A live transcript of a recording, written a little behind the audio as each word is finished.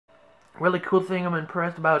Really cool thing I'm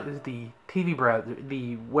impressed about is the TV browser,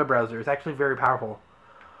 the web browser. It's actually very powerful.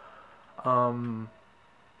 Um,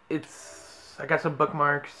 I got some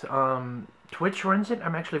bookmarks. Twitch runs it.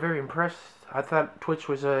 I'm actually very impressed. I thought Twitch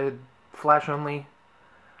was a flash only.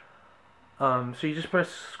 So you just press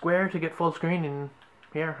square to get full screen, and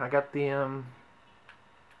here I got the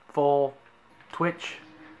full Twitch.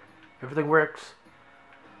 Everything works.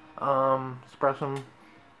 Let's press some.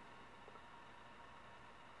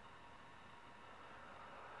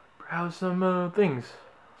 Browse some things.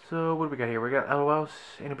 So what do we got here? We got LOLs.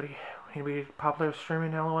 Anybody popular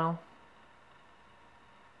streaming LOL?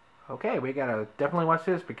 Okay, we gotta definitely watch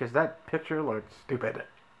this because that picture looks stupid.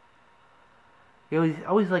 You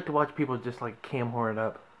always like to watch people just like cam whore it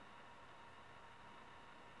up.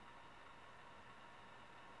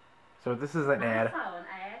 So this is an ad. I saw an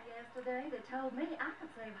ad yesterday that told me I could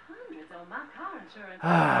save hundreds on my car insurance.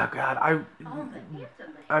 Ah, God, On the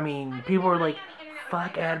internet. I mean, people are like,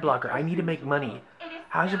 fuck ad blocker. I need to make money.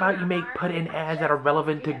 How's about you put in ads that are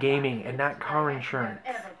relevant to gaming and not car insurance?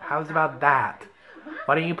 How's about that?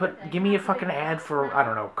 Why don't you give me a fucking ad for, I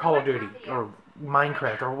don't know, Call of Duty or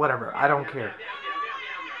Minecraft or whatever. I don't care.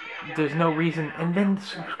 There's no reason. And then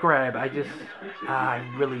subscribe. I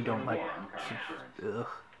really don't like. Ugh.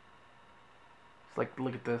 It's like,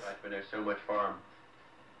 look at this. There's so much farm.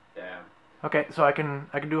 Damn. Okay, so I can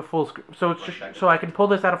do a full screen. So it's just, so I can pull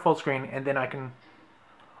this out of full screen, and then I can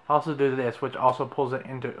also do this, which also pulls it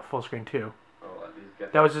into full screen too.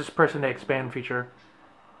 That was just person to expand feature.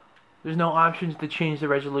 There's no options to change the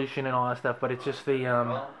resolution and all that stuff, but it's just the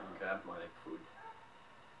Grab my food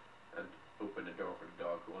and open the door for the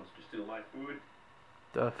dog who wants to steal my food.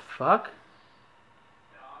 The fuck?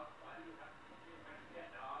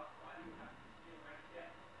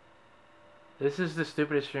 This is the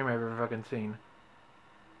stupidest stream I've ever fucking seen.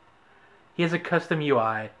 He has a custom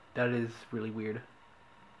UI. That is really weird.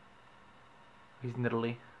 He's in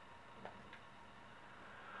Italy.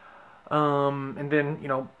 And then, you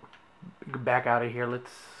know, back out of here.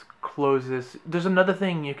 Let's close this. There's another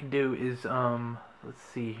thing you can do is, let's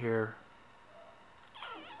see here.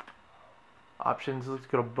 Options, let's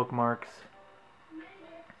go to bookmarks.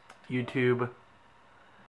 YouTube.